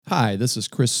Hi, this is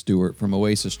Chris Stewart from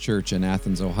Oasis Church in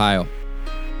Athens, Ohio.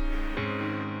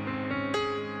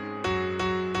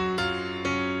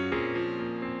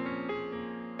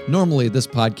 Normally, this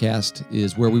podcast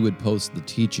is where we would post the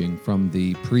teaching from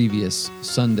the previous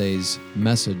Sunday's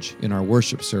message in our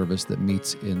worship service that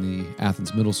meets in the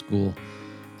Athens Middle School.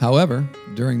 However,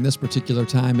 during this particular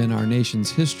time in our nation's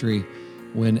history,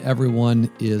 when everyone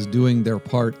is doing their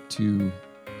part to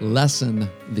lessen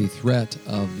the threat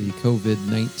of the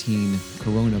COVID-19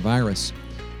 coronavirus,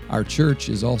 our church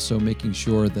is also making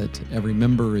sure that every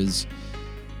member is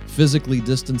physically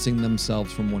distancing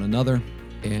themselves from one another.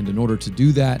 And in order to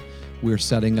do that, we're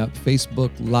setting up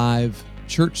Facebook Live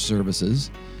church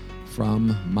services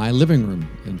from my living room,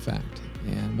 in fact.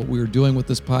 And what we're doing with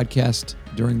this podcast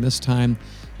during this time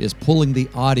is pulling the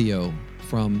audio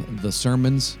from the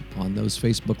sermons on those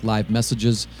Facebook Live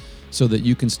messages so that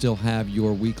you can still have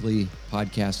your weekly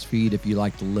podcast feed if you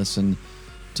like to listen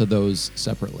to those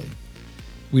separately.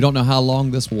 We don't know how long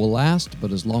this will last,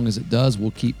 but as long as it does,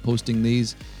 we'll keep posting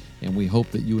these, and we hope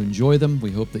that you enjoy them.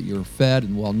 We hope that you're fed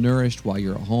and well-nourished while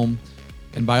you're at home.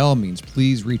 And by all means,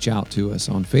 please reach out to us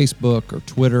on Facebook or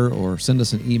Twitter, or send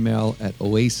us an email at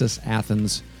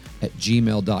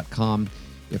oasisathens@gmail.com.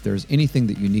 If there's anything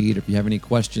that you need, if you have any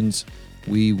questions,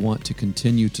 we want to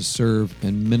continue to serve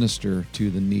and minister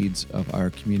to the needs of our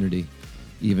community,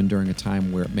 even during a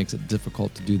time where it makes it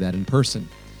difficult to do that in person.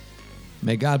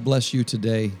 May God bless you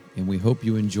today, and we hope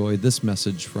you enjoy this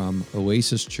message from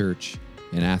Oasis Church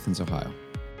in Athens, Ohio.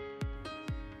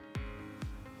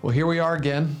 Well, here we are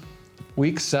again,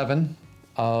 week 7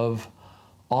 of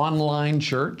online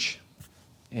church,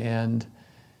 and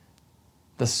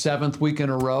the 7th week in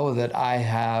a row that I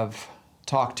have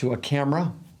talked to a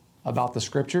camera about the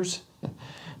scriptures.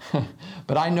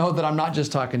 But I know that I'm not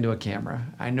just talking to a camera.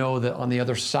 I know that on the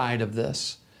other side of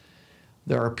this,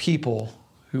 there are people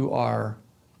who are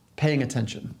paying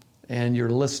attention, and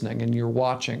you're listening and you're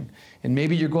watching, and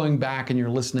maybe you're going back and you're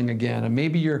listening again, and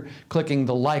maybe you're clicking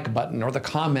the like button or the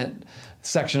comment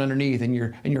section underneath, and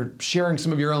you're sharing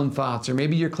some of your own thoughts, or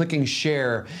maybe you're clicking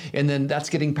share, and then that's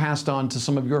getting passed on to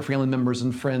some of your family members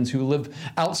and friends who live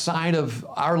outside of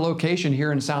our location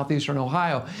here in southeastern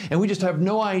Ohio. And we just have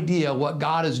no idea what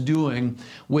God is doing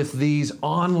with these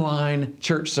online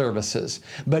church services.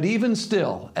 But even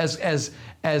still, as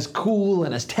cool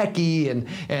and as techie and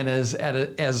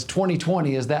as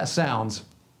 2020 as that sounds,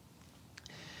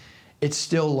 it's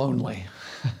still lonely.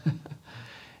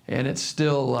 And it's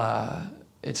still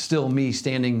me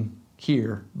standing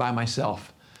here by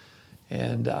myself.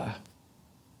 And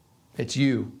it's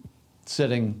you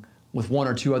sitting with one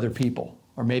or two other people,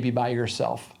 or maybe by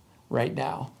yourself right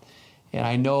now. And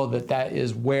I know that that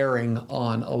is wearing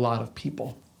on a lot of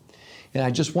people. And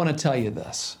I just want to tell you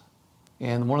this.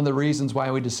 And one of the reasons why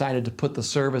we decided to put the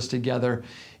service together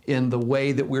in the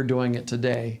way that we're doing it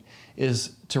today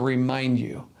is to remind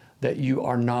you that you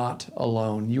are not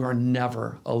alone. You are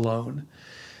never alone.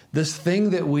 This thing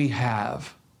that we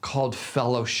have called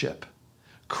fellowship,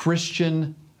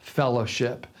 Christian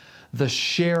fellowship, the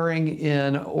sharing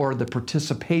in or the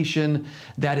participation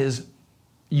that is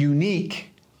unique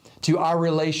to our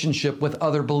relationship with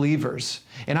other believers.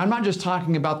 And I'm not just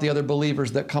talking about the other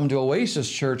believers that come to Oasis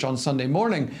Church on Sunday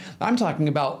morning. I'm talking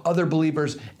about other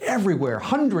believers everywhere,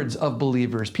 hundreds of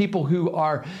believers, people who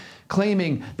are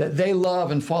claiming that they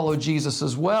love and follow Jesus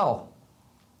as well.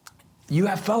 You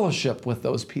have fellowship with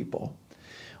those people.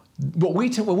 But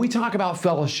when we talk about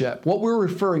fellowship, what we're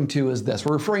referring to is this.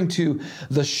 We're referring to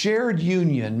the shared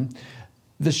union,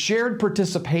 the shared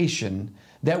participation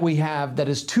that we have that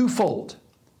is twofold.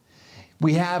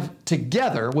 We have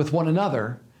together with one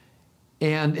another,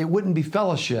 and it wouldn't be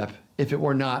fellowship if it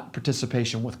were not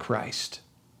participation with Christ.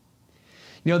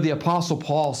 You know, the Apostle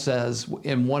Paul says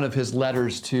in one of his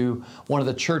letters to one of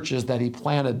the churches that he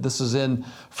planted, this is in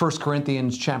 1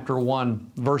 Corinthians chapter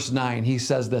 1, verse 9, he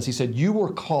says this, he said, "You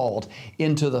were called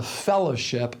into the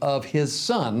fellowship of his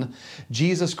Son,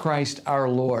 Jesus Christ our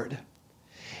Lord."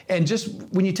 And just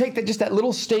when you take that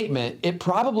little statement, it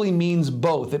probably means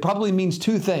both. It probably means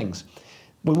two things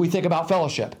when we think about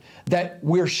fellowship. That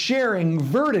we're sharing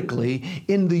vertically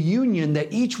in the union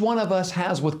that each one of us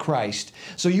has with Christ.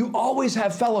 So you always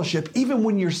have fellowship, even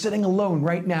when you're sitting alone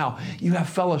right now, you have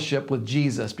fellowship with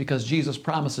Jesus, because Jesus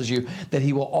promises you that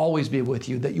he will always be with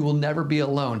you, that you will never be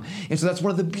alone. And so that's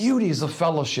one of the beauties of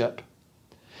fellowship.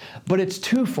 But it's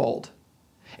twofold.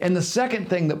 And the second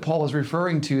thing that Paul is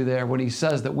referring to there when he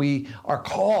says that we are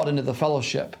called into the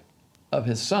fellowship of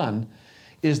his Son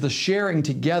is the sharing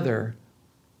together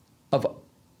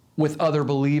with other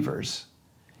believers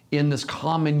in this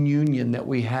common union that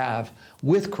we have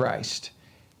with Christ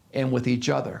and with each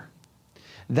other.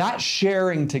 That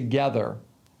sharing together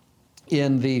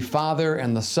in the Father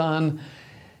and the Son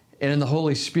and in the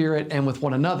Holy Spirit and with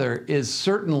one another is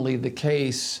certainly the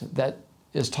case that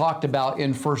is talked about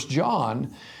in 1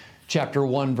 John chapter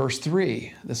 1, verse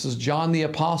 3. This is John the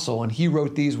Apostle, and he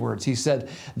wrote these words. He said,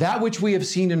 "That which we have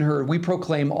seen and heard, we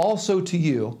proclaim also to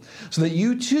you, so that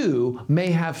you too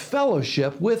may have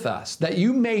fellowship with us," that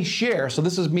you may share. So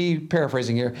this is me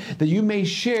paraphrasing here, that you may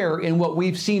share in what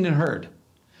we've seen and heard.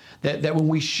 That when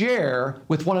we share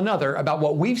with one another about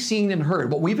what we've seen and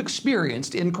heard, what we've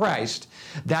experienced in Christ,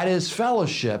 that is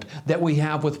fellowship that we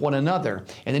have with one another.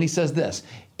 And then he says this,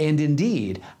 "And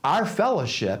indeed, our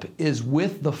fellowship is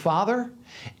with the Father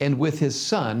and with his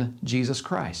Son, Jesus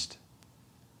Christ."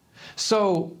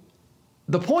 So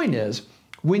the point is,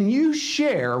 when you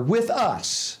share with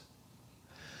us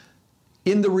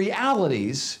in the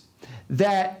realities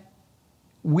that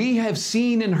we have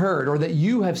seen and heard, or that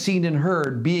you have seen and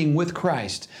heard being with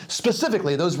Christ,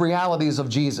 specifically those realities of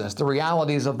Jesus, the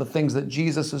realities of the things that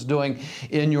Jesus is doing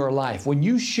in your life. When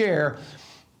you share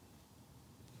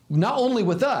not only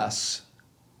with us,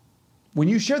 when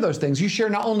you share those things, you share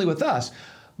not only with us,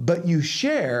 but you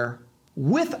share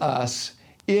with us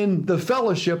in the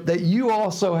fellowship that you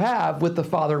also have with the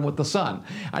Father and with the Son.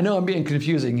 I know I'm being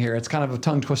confusing here. It's kind of a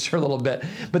tongue twister a little bit,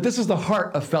 but this is the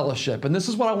heart of fellowship. And this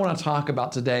is what I want to talk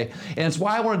about today. And it's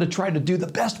why I wanted to try to do the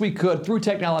best we could through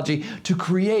technology to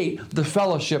create the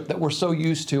fellowship that we're so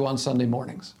used to on Sunday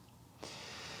mornings.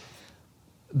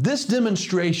 This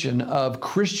demonstration of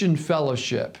Christian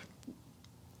fellowship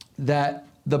that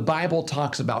the Bible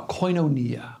talks about,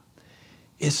 koinonia,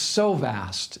 is so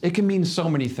vast. It can mean so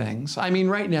many things. I mean,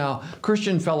 right now,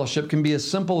 Christian fellowship can be as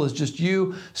simple as just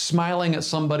you smiling at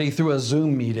somebody through a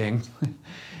Zoom meeting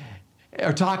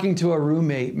or talking to a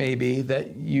roommate maybe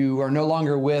that you are no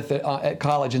longer with at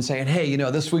college and saying, "Hey, you know,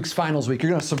 this week's finals week,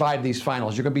 you're going to survive these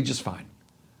finals. You're going to be just fine."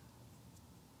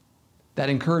 That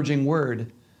encouraging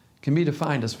word can be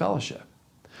defined as fellowship.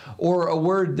 Or a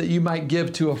word that you might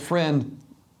give to a friend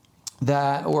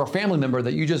or a family member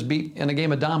that you just beat in a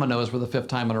game of dominoes for the 5th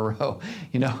time in a row.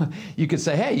 You know, you could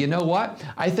say, "Hey, you know what?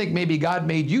 I think maybe God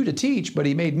made you to teach, but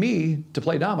he made me to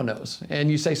play dominoes."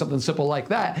 And you say something simple like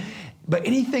that. But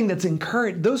anything that's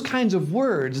encouraged, those kinds of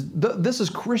words, this is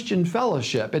Christian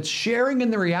fellowship. It's sharing in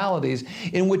the realities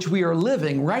in which we are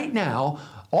living right now,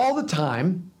 all the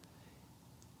time,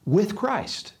 with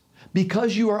Christ.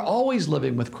 Because you are always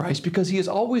living with Christ, because he is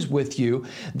always with you,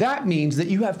 that means that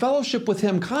you have fellowship with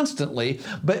him constantly,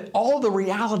 but all the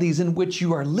realities in which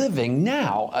you are living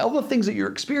now, all the things that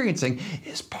you're experiencing,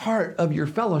 is part of your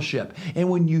fellowship. And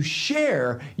when you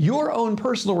share your own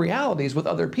personal realities with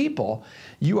other people,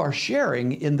 you are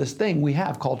sharing in this thing we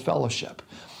have called fellowship.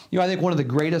 You know, I think one of the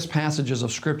greatest passages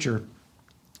of Scripture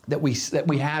that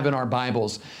we have in our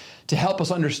Bibles to help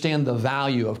us understand the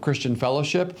value of Christian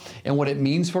fellowship and what it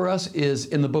means for us is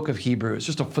in the book of Hebrews.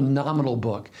 Just a phenomenal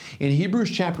book. In Hebrews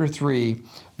chapter 3,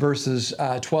 verses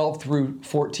 12 through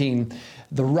 14,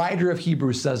 the writer of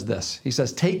Hebrews says this. He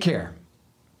says, take care,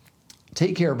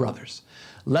 brothers,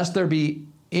 lest there be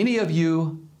in any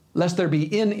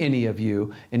of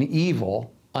you an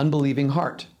evil, unbelieving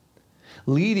heart,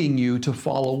 leading you to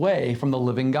fall away from the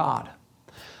living God.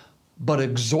 But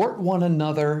exhort one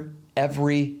another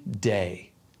every day,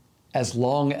 as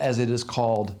long as it is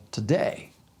called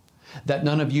today, that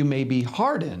none of you may be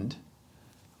hardened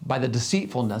by the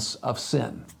deceitfulness of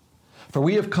sin. For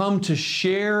we have come to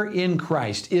share in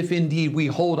Christ, if indeed we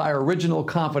hold our original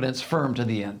confidence firm to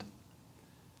the end.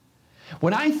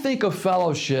 When I think of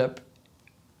fellowship,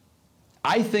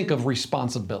 I think of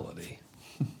responsibility.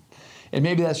 And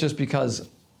maybe that's just because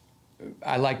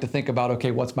I like to think about,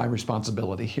 okay, what's my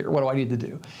responsibility here? What do I need to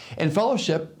do? And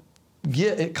fellowship,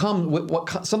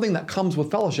 something that comes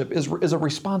with fellowship is a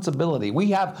responsibility.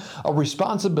 We have a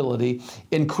responsibility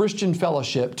in Christian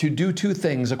fellowship to do two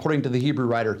things, according to the Hebrew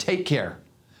writer: take care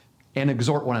and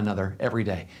exhort one another every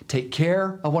day. Take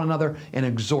care of one another and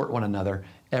exhort one another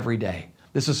every day.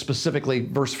 This is specifically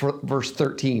verse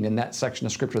 13 in that section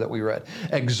of Scripture that we read.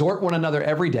 Exhort one another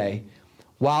every day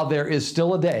while there is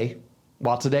still a day,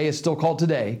 while today is still called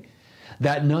today,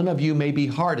 that none of you may be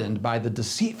hardened by the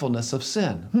deceitfulness of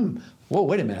sin. Whoa,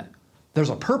 wait a minute. There's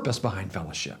a purpose behind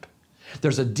fellowship.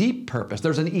 There's a deep purpose.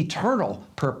 There's an eternal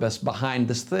purpose behind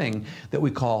this thing that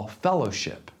we call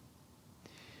fellowship.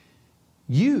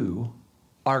 You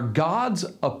are God's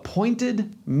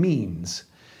appointed means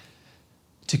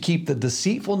to keep the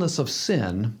deceitfulness of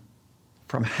sin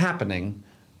from happening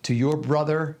to your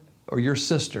brother or your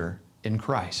sister in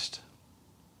Christ.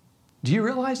 Do you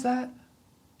realize that?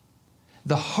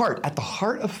 at the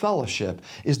heart of fellowship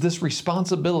is this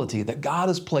responsibility that God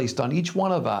has placed on each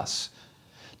one of us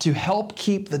to help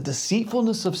keep the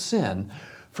deceitfulness of sin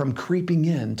from creeping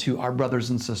into our brothers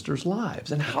and sisters'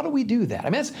 lives. And how do we do that? I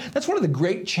mean, that's one of the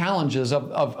great challenges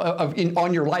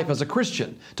on your life as a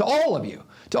Christian, to all of you,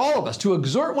 to all of us, to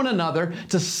exhort one another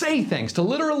to say things, to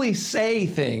literally say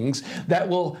things that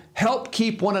will help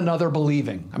keep one another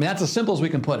believing. I mean, that's as simple as we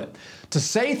can put it. To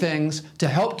say things to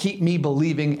help keep me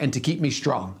believing and to keep me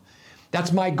strong.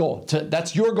 That's my goal.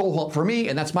 That's your goal for me,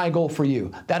 and that's my goal for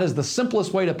you. That is the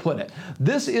simplest way to put it.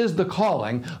 This is the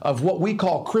calling of what we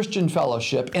call Christian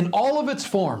fellowship in all of its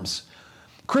forms.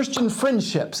 Christian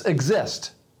friendships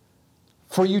exist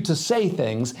for you to say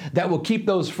things that will keep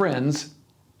those friends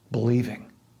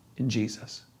believing in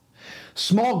Jesus.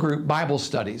 Small group Bible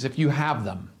studies, if you have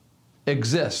them,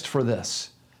 exist for this,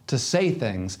 to say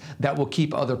things that will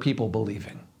keep other people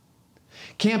believing.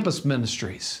 Campus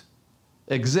ministries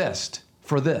exist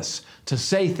for this, to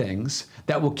say things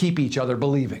that will keep each other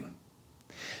believing.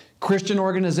 Christian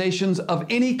organizations of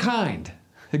any kind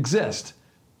exist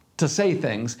to say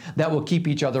things that will keep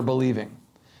each other believing.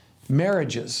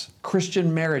 Marriages,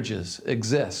 Christian marriages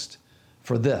exist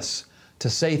for this, to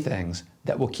say things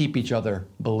that will keep each other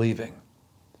believing.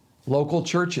 Local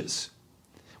churches,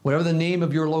 whatever the name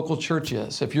of your local church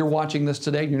is, if you're watching this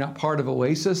today and you're not part of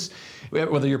Oasis,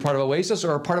 whether you're part of Oasis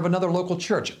or part of another local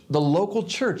church, the local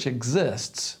church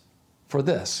exists for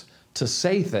this, to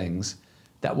say things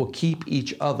that will keep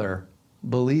each other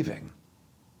believing.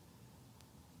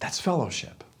 That's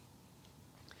fellowship.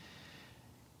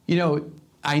 You know,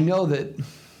 I know that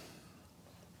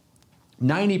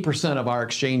 90% of our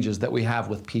exchanges that we have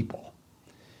with people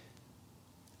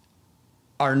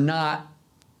are not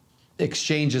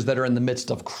exchanges that are in the midst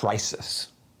of crisis,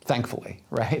 thankfully,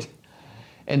 right?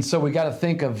 And so we got to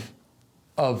think of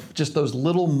just those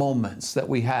little moments that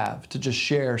we have to just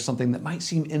share something that might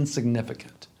seem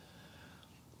insignificant,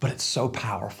 but it's so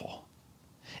powerful.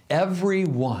 Every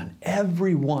one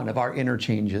of our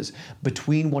interchanges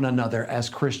between one another as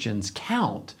Christians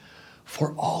count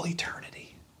for all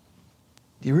eternity.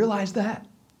 Do you realize that?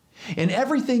 In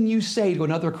everything you say to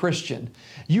another Christian,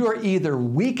 you are either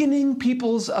weakening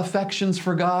people's affections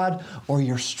for God or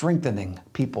you're strengthening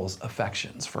people's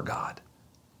affections for God.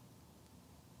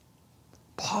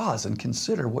 Pause and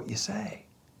consider what you say.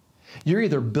 You're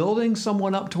either building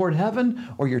someone up toward heaven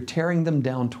or you're tearing them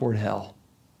down toward hell,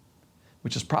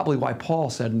 which is probably why Paul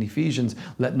said in Ephesians,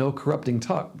 let no corrupting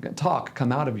talk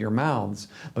come out of your mouths,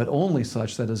 but only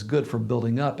such that is good for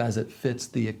building up as it fits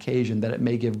the occasion, that it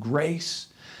may give grace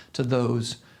to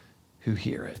those who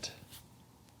hear it.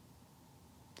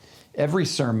 Every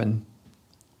sermon,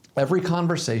 every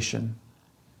conversation,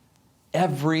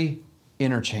 every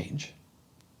interchange,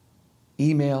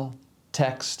 email,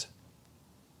 text,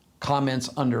 comments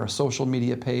under a social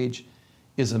media page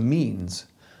is a means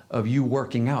of you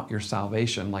working out your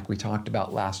salvation like we talked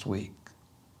about last week.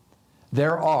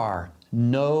 There are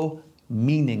no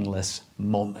meaningless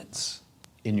moments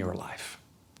in your life.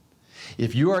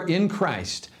 If you are in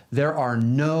Christ, there are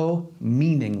no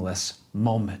meaningless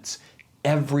moments.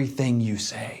 Everything you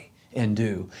say and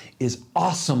do is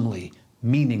awesomely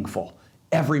meaningful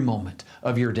every moment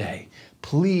of your day.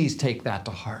 Please take that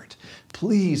to heart.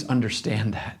 Please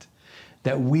understand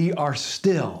that we are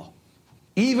still,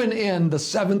 even in the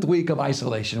 7th week of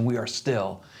isolation, we are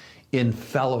still in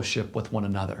fellowship with one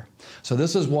another. So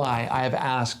this is why I have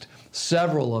asked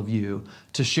several of you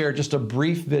to share just a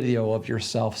brief video of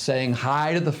yourself saying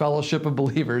hi to the fellowship of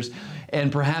believers,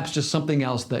 and perhaps just something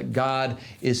else that God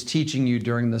is teaching you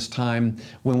during this time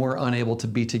when we're unable to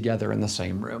be together in the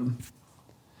same room.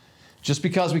 Just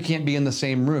because we can't be in the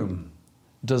same room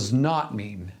does not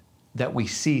mean that we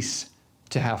cease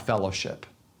to have fellowship.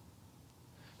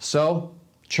 So,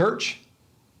 church,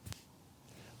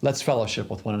 let's fellowship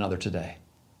with one another today.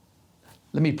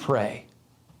 Let me pray,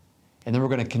 and then we're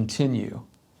going to continue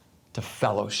to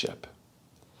fellowship.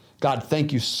 God,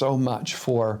 thank you so much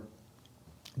for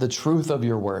the truth of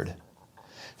your word.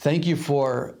 Thank you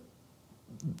for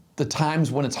the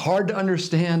times when it's hard to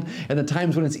understand and the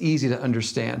times when it's easy to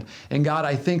understand. And God,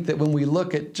 I think that when we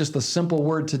look at just the simple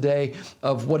word today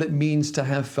of what it means to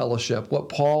have fellowship, what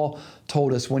Paul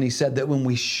told us when he said that when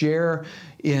we share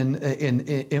in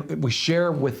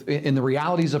the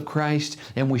realities of Christ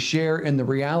and we share in the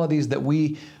realities that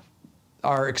we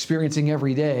are experiencing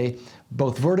every day,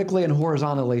 both vertically and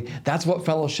horizontally, that's what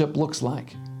fellowship looks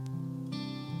like.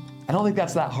 I don't think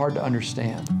that's that hard to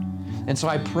understand. And so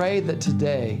I pray that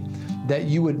today that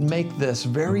you would make this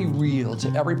very real to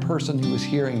every person who is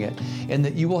hearing it, and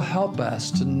that you will help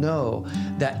us to know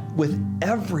that with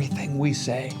everything we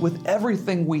say, with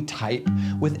everything we type,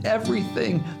 with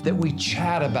everything that we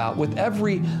chat about, with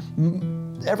every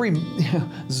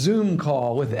Zoom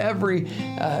call, with every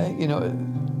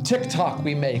TikTok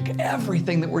we make,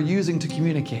 everything that we're using to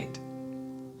communicate,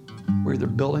 we're either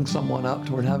building someone up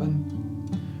toward heaven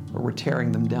or we're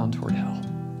tearing them down toward hell.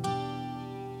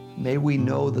 May we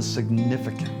know the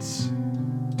significance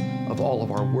of all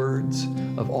of our words,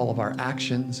 of all of our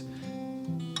actions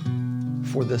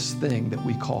for this thing that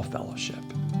we call fellowship.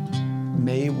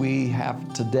 May we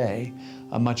have today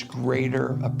a much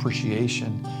greater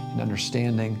appreciation and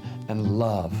understanding and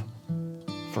love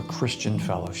for Christian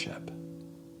fellowship.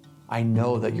 I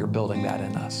know that you're building that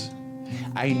in us.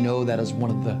 I know that is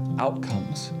one of the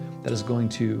outcomes that is going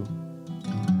to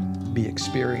be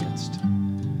experienced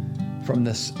from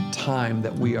this time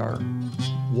that we are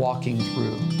walking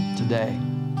through today.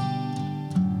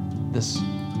 This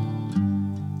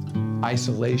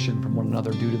isolation from one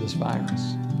another due to this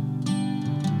virus.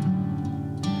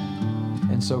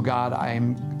 And so, God,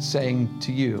 I'm saying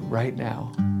to you right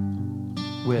now,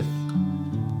 with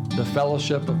the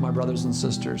fellowship of my brothers and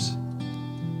sisters,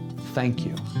 thank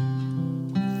you.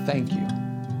 Thank you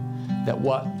that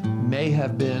what may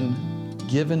have been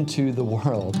given to the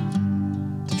world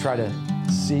to try to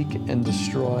seek and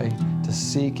destroy, to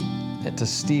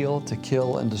steal, to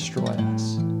kill and destroy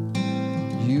us,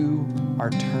 you are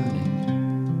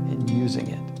turning and using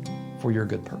it for your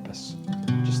good purpose,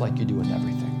 just like you do with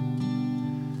everything.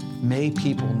 May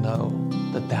people know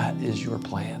that that is your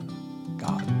plan,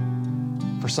 God.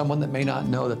 For someone that may not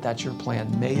know that that's your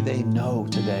plan, may they know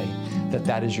today that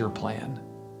that is your plan.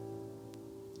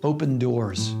 Open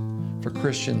doors for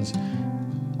Christians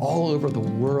all over the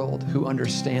world who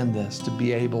understand this to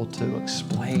be able to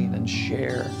explain and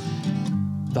share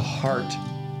the heart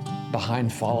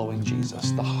behind following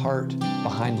Jesus, the heart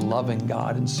behind loving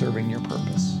God and serving your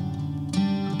purpose.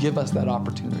 Give us that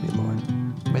opportunity,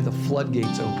 Lord. May the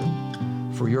floodgates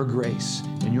open for your grace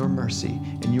and your mercy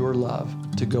and your love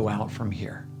to go out from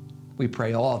here. We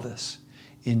pray all this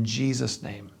in Jesus'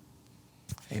 name.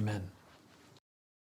 Amen.